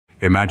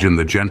Imagine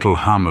the gentle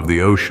hum of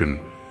the ocean,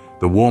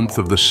 the warmth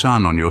of the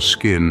sun on your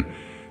skin,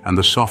 and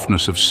the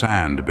softness of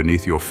sand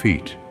beneath your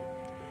feet.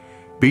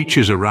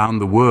 Beaches around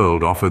the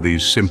world offer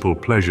these simple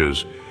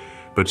pleasures,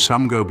 but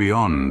some go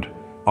beyond,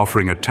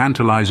 offering a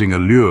tantalizing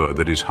allure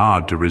that is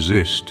hard to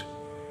resist.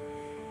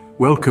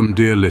 Welcome,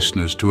 dear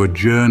listeners, to a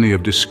journey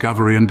of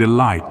discovery and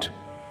delight.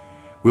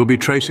 We'll be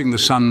tracing the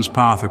sun's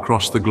path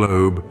across the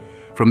globe,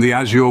 from the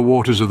azure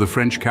waters of the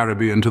French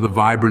Caribbean to the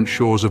vibrant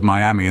shores of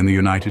Miami in the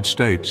United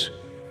States.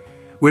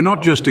 We're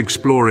not just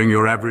exploring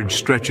your average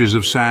stretches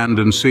of sand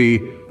and sea.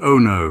 Oh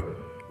no,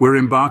 we're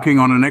embarking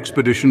on an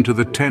expedition to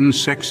the 10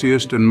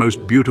 sexiest and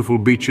most beautiful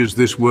beaches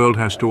this world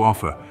has to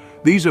offer.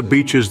 These are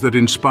beaches that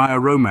inspire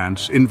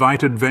romance,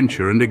 invite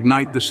adventure, and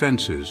ignite the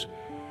senses.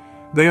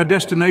 They are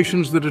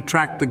destinations that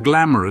attract the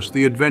glamorous,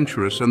 the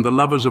adventurous, and the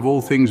lovers of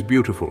all things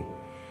beautiful.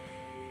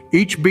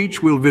 Each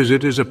beach we'll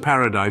visit is a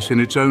paradise in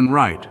its own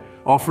right,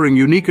 offering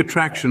unique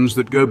attractions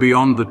that go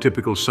beyond the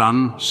typical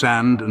sun,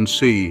 sand, and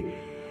sea.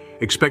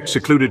 Expect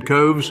secluded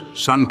coves,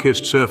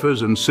 sun-kissed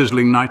surfers, and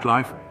sizzling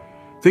nightlife.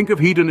 Think of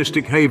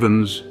hedonistic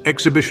havens,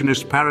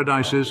 exhibitionist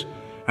paradises,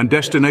 and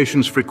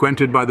destinations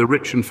frequented by the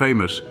rich and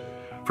famous.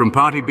 From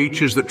party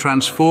beaches that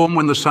transform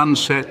when the sun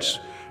sets,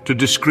 to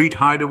discreet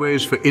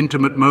hideaways for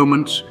intimate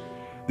moments,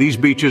 these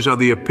beaches are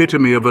the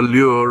epitome of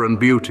allure and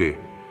beauty.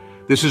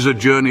 This is a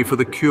journey for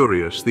the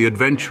curious, the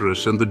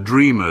adventurous, and the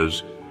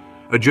dreamers.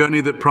 A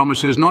journey that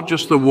promises not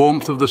just the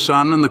warmth of the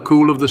sun and the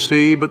cool of the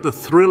sea, but the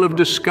thrill of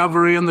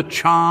discovery and the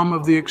charm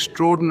of the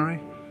extraordinary.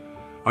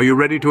 Are you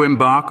ready to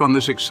embark on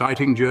this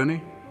exciting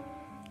journey?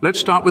 Let's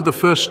start with the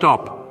first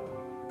stop,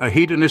 a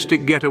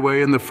hedonistic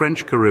getaway in the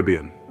French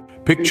Caribbean.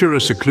 Picture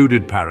a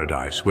secluded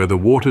paradise where the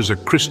waters are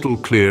crystal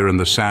clear and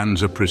the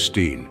sands are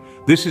pristine.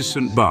 This is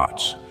St.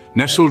 Bart's.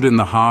 Nestled in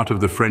the heart of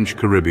the French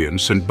Caribbean,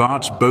 St.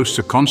 Bart's boasts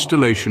a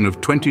constellation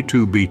of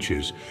 22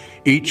 beaches,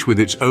 each with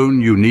its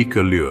own unique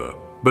allure.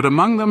 But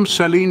among them,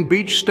 Saline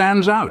Beach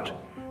stands out.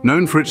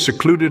 Known for its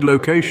secluded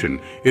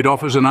location, it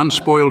offers an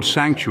unspoiled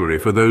sanctuary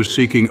for those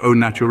seeking au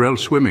naturel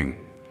swimming.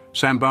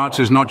 St. Bart's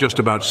is not just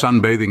about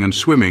sunbathing and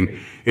swimming,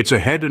 it's a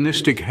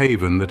hedonistic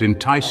haven that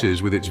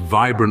entices with its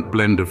vibrant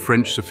blend of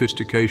French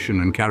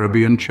sophistication and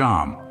Caribbean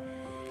charm.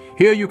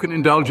 Here you can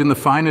indulge in the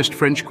finest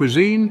French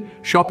cuisine,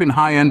 shop in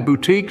high-end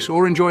boutiques,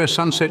 or enjoy a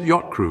sunset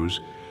yacht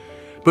cruise.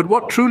 But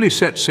what truly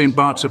sets St.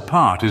 Bart's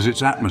apart is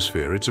its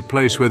atmosphere. It's a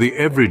place where the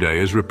everyday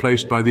is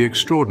replaced by the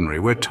extraordinary,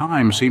 where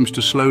time seems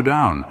to slow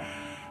down,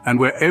 and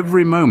where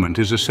every moment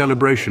is a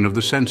celebration of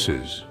the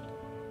senses.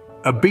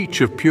 A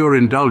beach of pure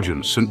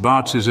indulgence, St.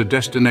 Bart's is a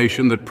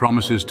destination that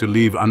promises to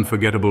leave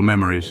unforgettable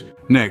memories.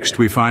 Next,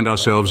 we find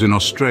ourselves in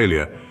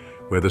Australia,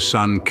 where the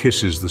sun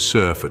kisses the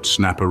surf at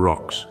Snapper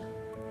Rocks.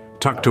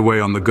 Tucked away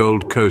on the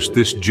Gold Coast,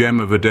 this gem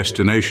of a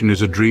destination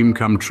is a dream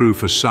come true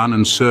for sun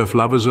and surf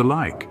lovers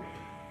alike.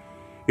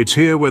 It's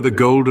here where the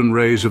golden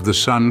rays of the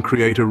sun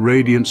create a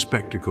radiant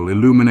spectacle,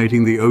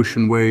 illuminating the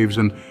ocean waves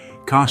and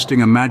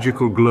casting a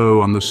magical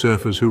glow on the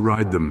surfers who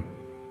ride them.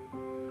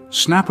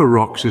 Snapper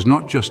Rocks is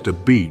not just a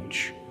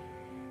beach,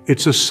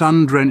 it's a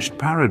sun-drenched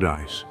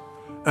paradise,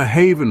 a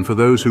haven for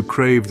those who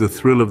crave the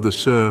thrill of the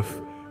surf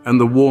and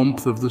the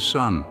warmth of the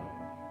sun.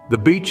 The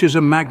beach is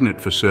a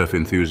magnet for surf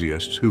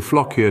enthusiasts who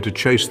flock here to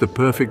chase the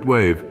perfect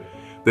wave.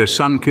 Their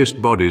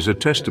sun-kissed bodies are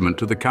testament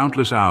to the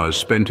countless hours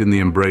spent in the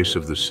embrace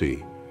of the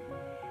sea.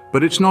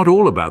 But it's not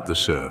all about the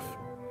surf.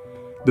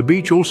 The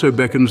beach also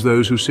beckons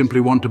those who simply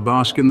want to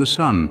bask in the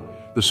sun,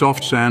 the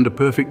soft sand a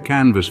perfect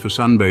canvas for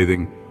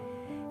sunbathing.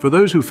 For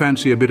those who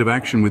fancy a bit of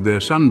action with their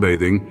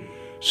sunbathing,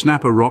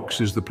 Snapper Rocks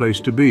is the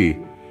place to be.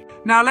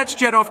 Now let's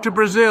jet off to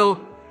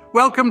Brazil.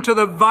 Welcome to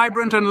the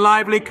vibrant and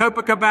lively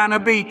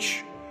Copacabana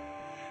Beach.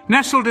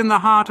 Nestled in the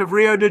heart of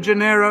Rio de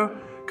Janeiro,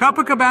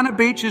 Copacabana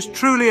Beach is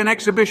truly an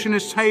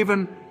exhibitionist's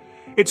haven.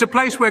 It's a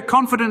place where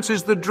confidence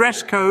is the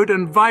dress code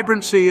and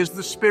vibrancy is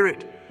the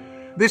spirit.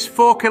 This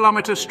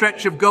 4-kilometer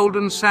stretch of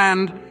golden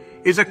sand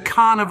is a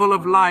carnival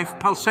of life,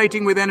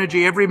 pulsating with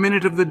energy every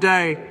minute of the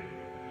day.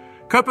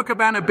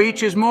 Copacabana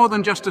Beach is more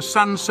than just a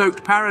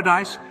sun-soaked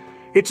paradise.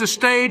 It's a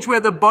stage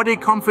where the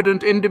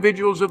body-confident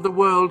individuals of the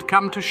world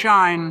come to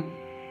shine.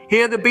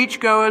 Here the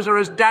beachgoers are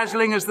as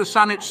dazzling as the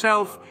sun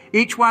itself,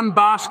 each one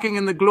basking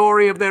in the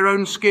glory of their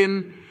own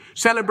skin,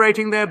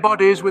 celebrating their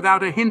bodies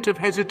without a hint of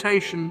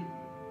hesitation.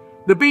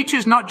 The beach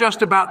is not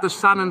just about the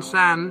sun and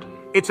sand.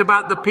 It's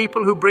about the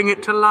people who bring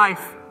it to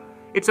life.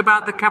 It's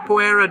about the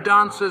capoeira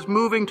dancers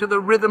moving to the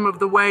rhythm of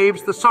the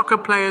waves, the soccer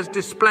players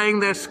displaying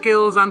their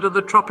skills under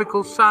the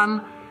tropical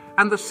sun,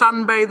 and the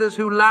sunbathers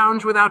who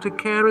lounge without a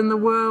care in the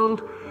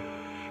world.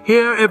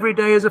 Here, every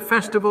day is a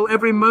festival,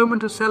 every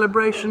moment a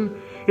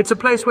celebration. It's a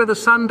place where the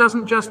sun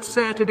doesn't just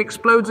set, it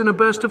explodes in a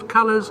burst of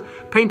colors,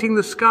 painting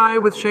the sky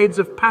with shades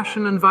of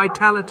passion and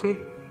vitality.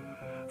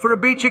 For a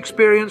beach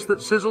experience that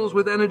sizzles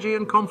with energy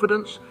and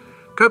confidence,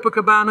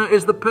 Copacabana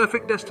is the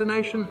perfect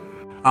destination.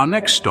 Our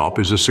next stop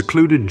is a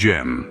secluded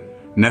gem,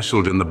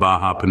 nestled in the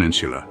Baja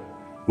Peninsula.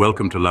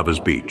 Welcome to Lovers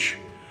Beach.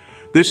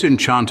 This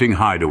enchanting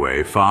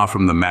hideaway, far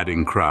from the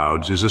madding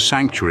crowds, is a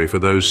sanctuary for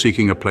those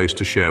seeking a place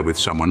to share with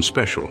someone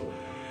special.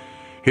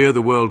 Here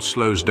the world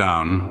slows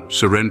down,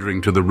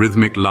 surrendering to the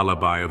rhythmic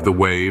lullaby of the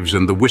waves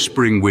and the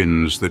whispering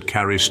winds that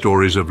carry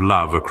stories of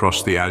love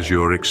across the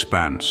azure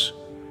expanse.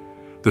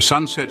 The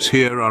sunsets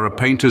here are a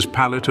painter's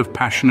palette of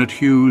passionate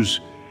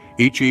hues,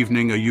 each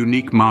evening a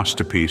unique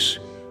masterpiece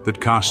that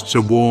casts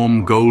a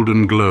warm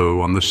golden glow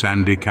on the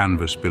sandy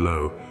canvas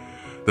below.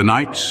 The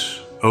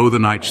nights, oh the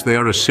nights, they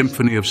are a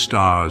symphony of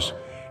stars,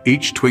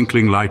 each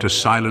twinkling light a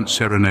silent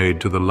serenade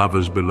to the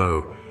lovers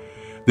below.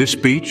 This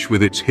beach,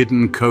 with its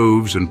hidden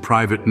coves and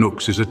private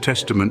nooks, is a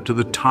testament to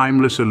the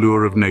timeless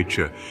allure of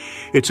nature.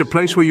 It's a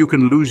place where you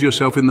can lose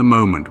yourself in the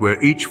moment,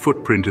 where each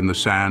footprint in the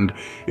sand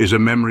is a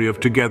memory of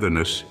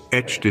togetherness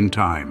etched in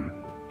time.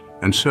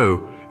 And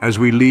so, as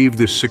we leave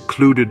this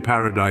secluded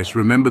paradise,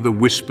 remember the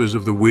whispers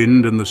of the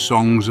wind and the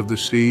songs of the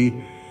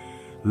sea.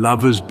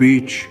 Lovers'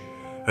 Beach,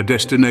 a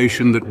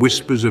destination that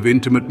whispers of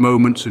intimate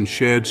moments and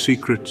shared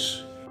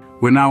secrets.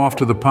 We're now off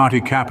to the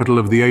party capital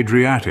of the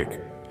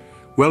Adriatic.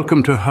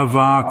 Welcome to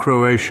Hvar,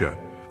 Croatia,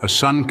 a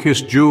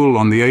sun-kissed jewel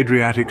on the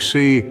Adriatic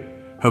Sea.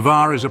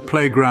 Hvar is a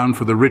playground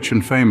for the rich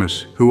and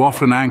famous, who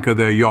often anchor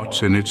their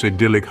yachts in its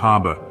idyllic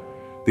harbor.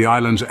 The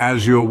island's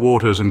azure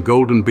waters and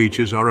golden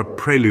beaches are a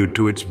prelude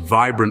to its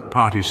vibrant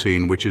party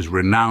scene, which is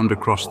renowned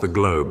across the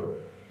globe.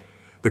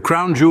 The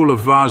crown jewel of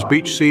Hvar's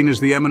beach scene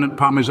is the eminent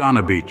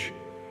Parmesana Beach.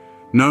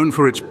 Known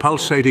for its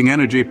pulsating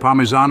energy,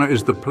 Parmesana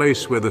is the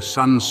place where the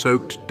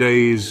sun-soaked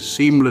days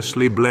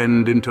seamlessly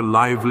blend into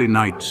lively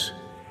nights.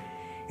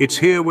 It's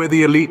here where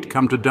the elite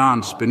come to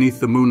dance beneath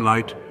the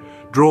moonlight,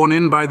 drawn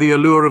in by the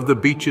allure of the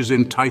beach's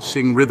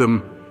enticing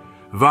rhythm.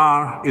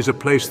 Hvar is a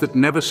place that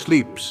never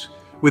sleeps,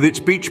 with its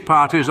beach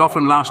parties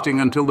often lasting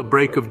until the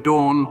break of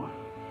dawn.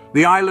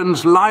 The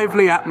island's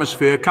lively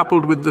atmosphere,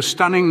 coupled with the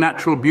stunning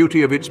natural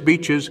beauty of its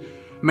beaches,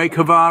 make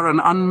Hvar an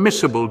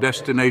unmissable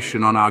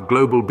destination on our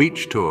global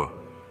beach tour.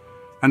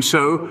 And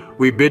so,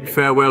 we bid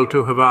farewell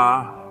to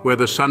Hvar, where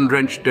the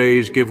sun-drenched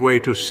days give way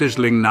to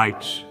sizzling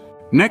nights.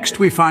 Next,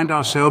 we find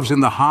ourselves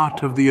in the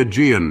heart of the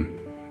Aegean.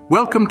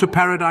 Welcome to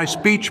Paradise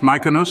Beach,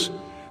 Mykonos.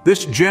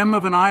 This gem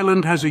of an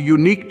island has a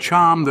unique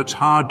charm that's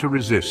hard to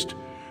resist.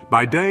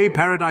 By day,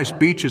 Paradise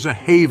Beach is a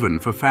haven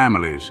for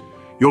families.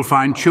 You'll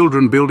find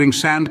children building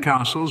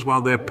sandcastles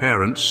while their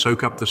parents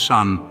soak up the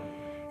sun,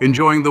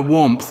 enjoying the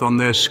warmth on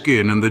their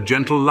skin and the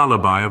gentle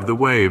lullaby of the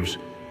waves.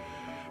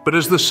 But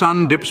as the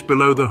sun dips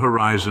below the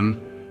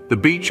horizon, the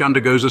beach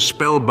undergoes a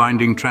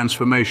spellbinding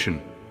transformation.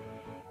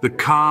 The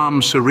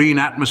calm, serene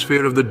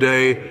atmosphere of the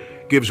day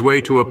gives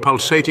way to a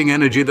pulsating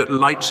energy that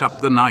lights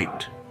up the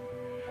night.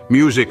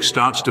 Music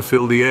starts to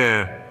fill the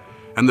air,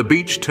 and the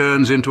beach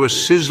turns into a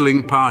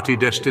sizzling party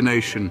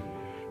destination.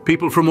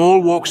 People from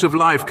all walks of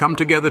life come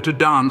together to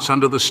dance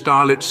under the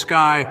starlit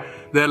sky,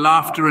 their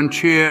laughter and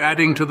cheer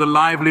adding to the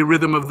lively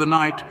rhythm of the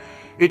night.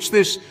 It's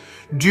this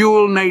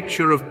dual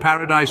nature of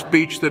Paradise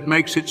Beach that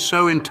makes it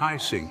so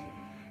enticing.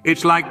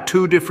 It's like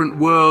two different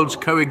worlds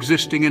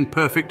coexisting in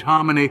perfect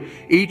harmony,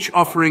 each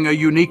offering a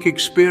unique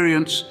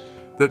experience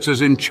that's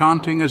as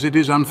enchanting as it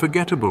is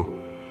unforgettable.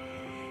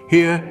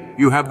 Here,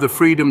 you have the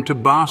freedom to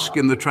bask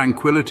in the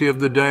tranquility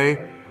of the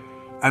day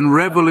and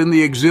revel in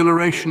the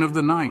exhilaration of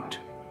the night.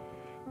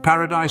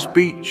 Paradise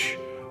Beach,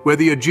 where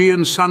the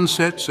Aegean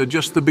sunsets are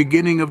just the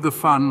beginning of the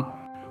fun.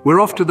 We're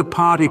off to the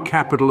party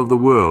capital of the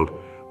world.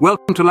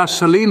 Welcome to Las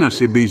Salinas,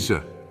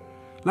 Ibiza.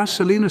 Las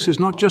Salinas is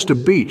not just a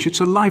beach,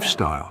 it's a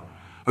lifestyle.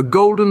 A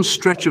golden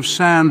stretch of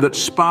sand that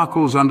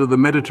sparkles under the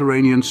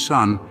Mediterranean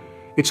sun.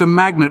 It's a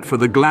magnet for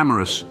the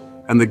glamorous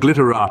and the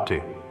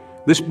glitterati.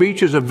 This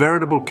beach is a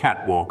veritable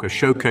catwalk, a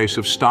showcase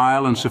of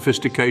style and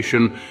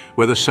sophistication,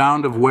 where the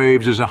sound of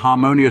waves is a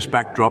harmonious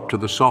backdrop to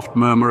the soft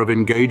murmur of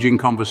engaging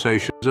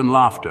conversations and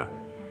laughter.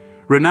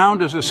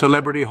 Renowned as a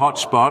celebrity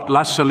hotspot,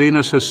 Las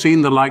Salinas has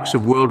seen the likes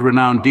of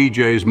world-renowned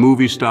DJs,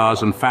 movie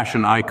stars, and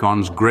fashion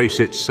icons grace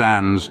its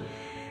sands.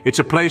 It's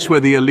a place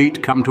where the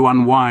elite come to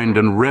unwind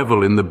and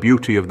revel in the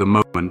beauty of the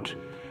moment,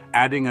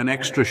 adding an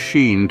extra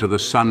sheen to the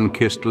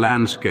sun-kissed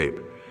landscape.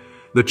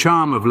 The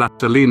charm of Las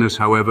Salinas,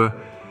 however,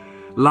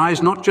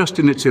 lies not just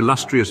in its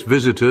illustrious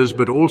visitors,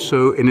 but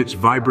also in its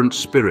vibrant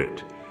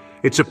spirit.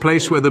 It's a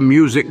place where the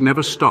music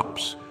never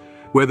stops,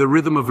 where the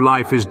rhythm of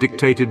life is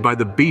dictated by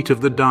the beat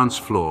of the dance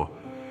floor.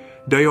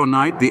 Day or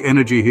night, the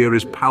energy here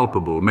is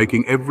palpable,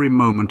 making every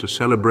moment a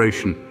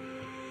celebration.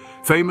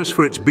 Famous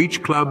for its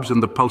beach clubs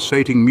and the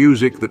pulsating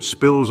music that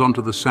spills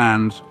onto the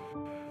sands,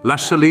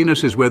 Las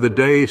Salinas is where the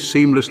day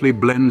seamlessly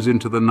blends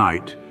into the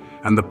night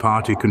and the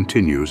party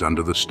continues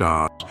under the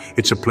stars.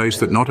 It's a place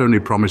that not only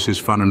promises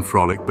fun and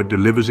frolic, but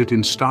delivers it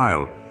in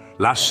style.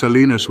 Las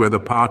Salinas, where the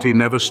party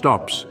never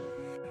stops.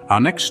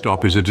 Our next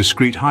stop is a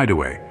discreet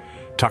hideaway,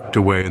 tucked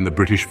away in the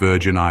British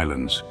Virgin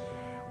Islands.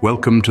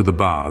 Welcome to the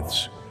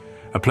Baths,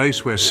 a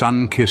place where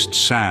sun-kissed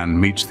sand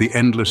meets the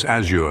endless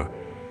azure.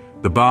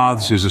 The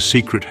Baths is a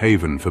secret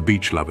haven for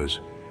beach lovers.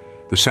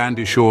 The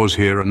sandy shores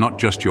here are not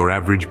just your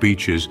average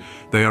beaches,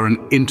 they are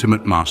an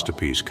intimate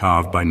masterpiece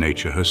carved by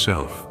nature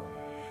herself.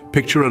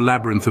 Picture a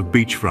labyrinth of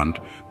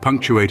beachfront,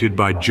 punctuated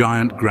by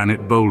giant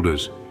granite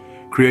boulders,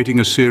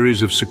 creating a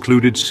series of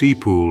secluded sea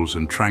pools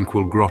and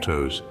tranquil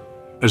grottos.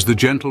 As the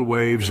gentle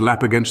waves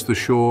lap against the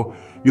shore,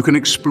 you can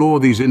explore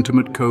these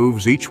intimate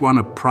coves, each one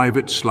a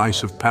private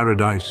slice of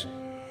paradise.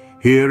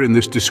 Here in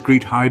this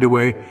discreet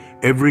hideaway,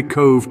 every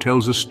cove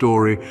tells a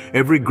story,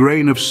 every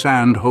grain of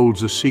sand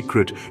holds a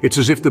secret. It's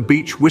as if the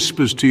beach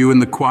whispers to you in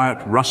the quiet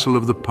rustle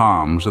of the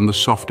palms and the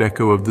soft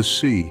echo of the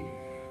sea.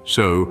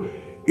 So,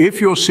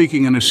 if you're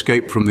seeking an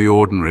escape from the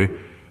ordinary,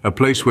 a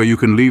place where you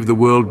can leave the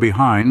world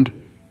behind,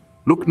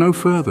 look no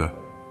further.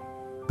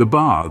 The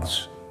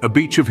Baths, a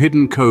beach of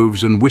hidden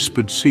coves and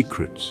whispered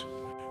secrets.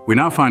 We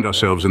now find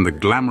ourselves in the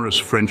glamorous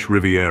French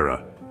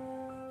Riviera.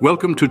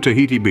 Welcome to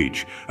Tahiti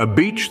Beach, a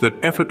beach that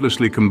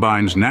effortlessly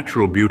combines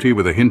natural beauty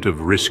with a hint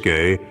of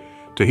risque.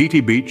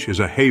 Tahiti Beach is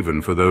a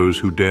haven for those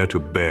who dare to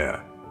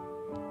bear.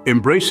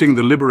 Embracing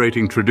the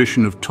liberating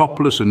tradition of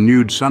topless and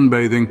nude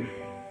sunbathing,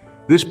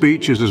 this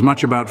beach is as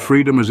much about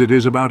freedom as it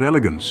is about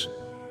elegance.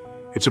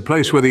 It's a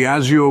place where the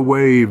azure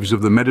waves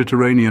of the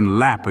Mediterranean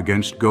lap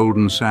against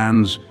golden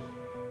sands,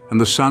 and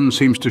the sun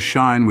seems to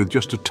shine with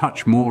just a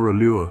touch more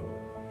allure.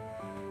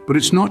 But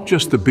it's not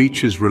just the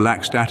beach's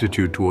relaxed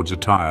attitude towards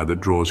attire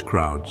that draws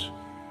crowds.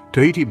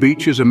 Tahiti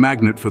Beach is a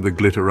magnet for the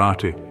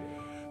glitterati.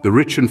 The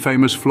rich and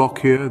famous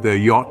flock here, their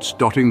yachts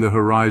dotting the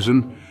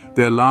horizon,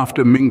 their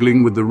laughter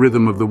mingling with the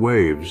rhythm of the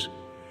waves.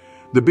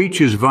 The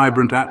beach's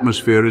vibrant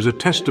atmosphere is a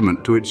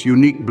testament to its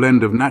unique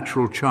blend of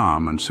natural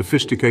charm and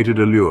sophisticated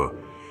allure.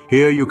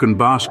 Here you can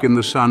bask in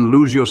the sun,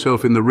 lose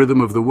yourself in the rhythm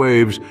of the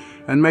waves,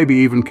 and maybe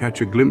even catch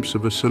a glimpse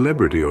of a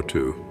celebrity or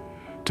two.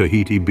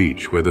 Tahiti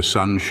Beach, where the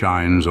sun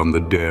shines on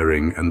the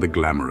daring and the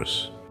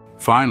glamorous.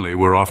 Finally,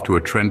 we're off to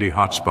a trendy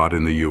hotspot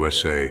in the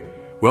USA.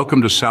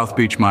 Welcome to South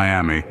Beach,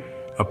 Miami,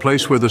 a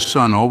place where the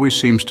sun always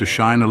seems to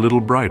shine a little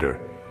brighter.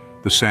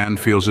 The sand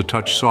feels a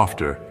touch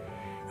softer,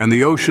 and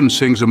the ocean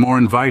sings a more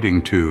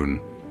inviting tune.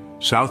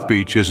 South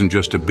Beach isn't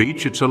just a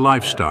beach, it's a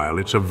lifestyle.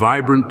 It's a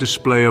vibrant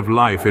display of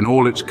life in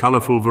all its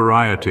colorful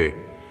variety.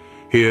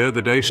 Here,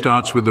 the day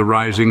starts with the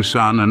rising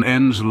sun and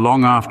ends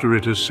long after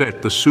it has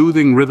set. The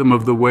soothing rhythm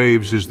of the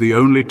waves is the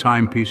only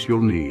timepiece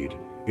you'll need.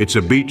 It's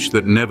a beach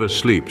that never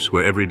sleeps,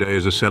 where every day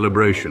is a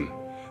celebration.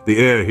 The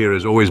air here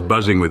is always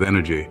buzzing with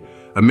energy,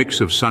 a mix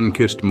of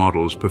sun-kissed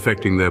models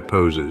perfecting their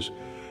poses,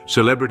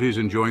 celebrities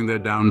enjoying their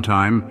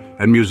downtime,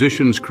 and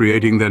musicians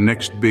creating their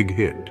next big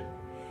hit.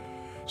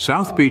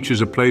 South Beach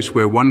is a place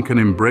where one can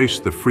embrace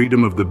the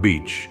freedom of the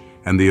beach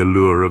and the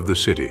allure of the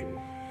city.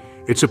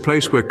 It's a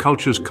place where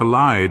cultures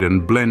collide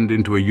and blend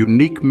into a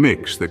unique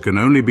mix that can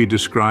only be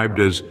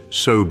described as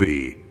so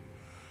be.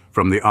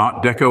 From the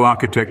Art Deco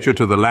architecture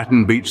to the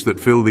Latin beats that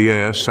fill the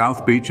air,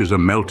 South Beach is a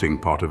melting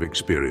pot of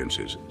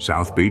experiences.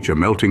 South Beach, a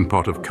melting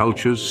pot of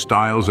cultures,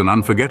 styles, and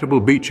unforgettable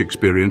beach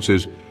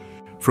experiences.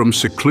 From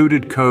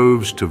secluded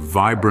coves to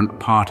vibrant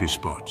party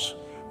spots,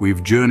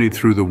 we've journeyed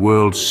through the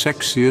world's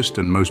sexiest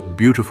and most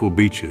beautiful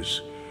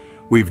beaches.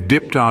 We've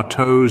dipped our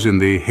toes in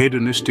the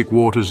hedonistic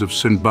waters of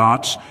St.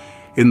 Bart's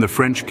in the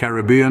French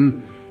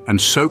Caribbean and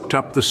soaked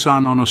up the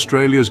sun on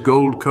Australia's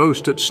Gold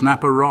Coast at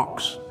Snapper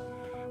Rocks.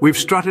 We've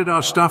strutted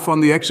our stuff on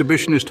the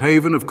exhibitionist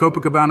haven of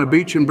Copacabana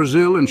Beach in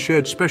Brazil and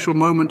shared special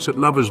moments at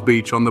Lovers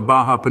Beach on the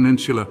Baja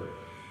Peninsula.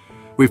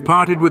 We've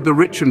partied with the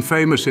rich and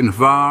famous in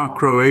Hvar,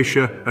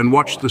 Croatia, and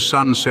watched the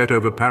sun set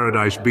over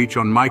Paradise Beach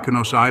on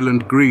Mykonos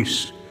Island,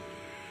 Greece.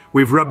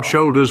 We've rubbed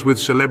shoulders with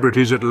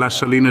celebrities at Las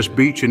Salinas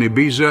Beach in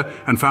Ibiza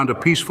and found a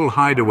peaceful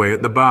hideaway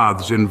at the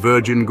Baths in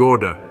Virgin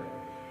Gorda.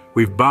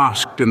 We've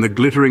basked in the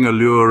glittering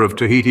allure of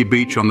Tahiti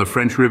Beach on the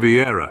French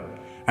Riviera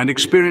and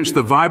experienced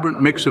the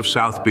vibrant mix of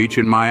South Beach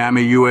in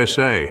Miami,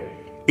 USA.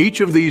 Each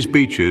of these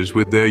beaches,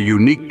 with their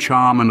unique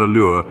charm and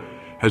allure,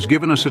 has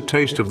given us a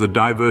taste of the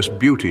diverse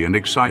beauty and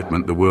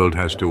excitement the world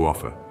has to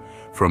offer.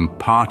 From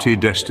party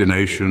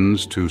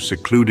destinations to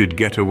secluded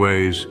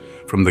getaways,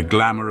 from the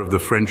glamour of the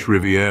French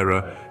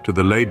Riviera to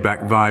the laid-back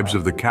vibes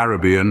of the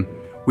Caribbean,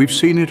 we've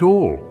seen it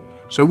all.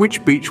 So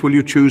which beach will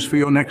you choose for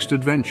your next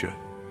adventure?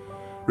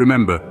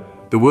 Remember,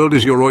 the world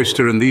is your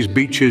oyster and these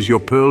beaches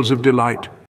your pearls of delight.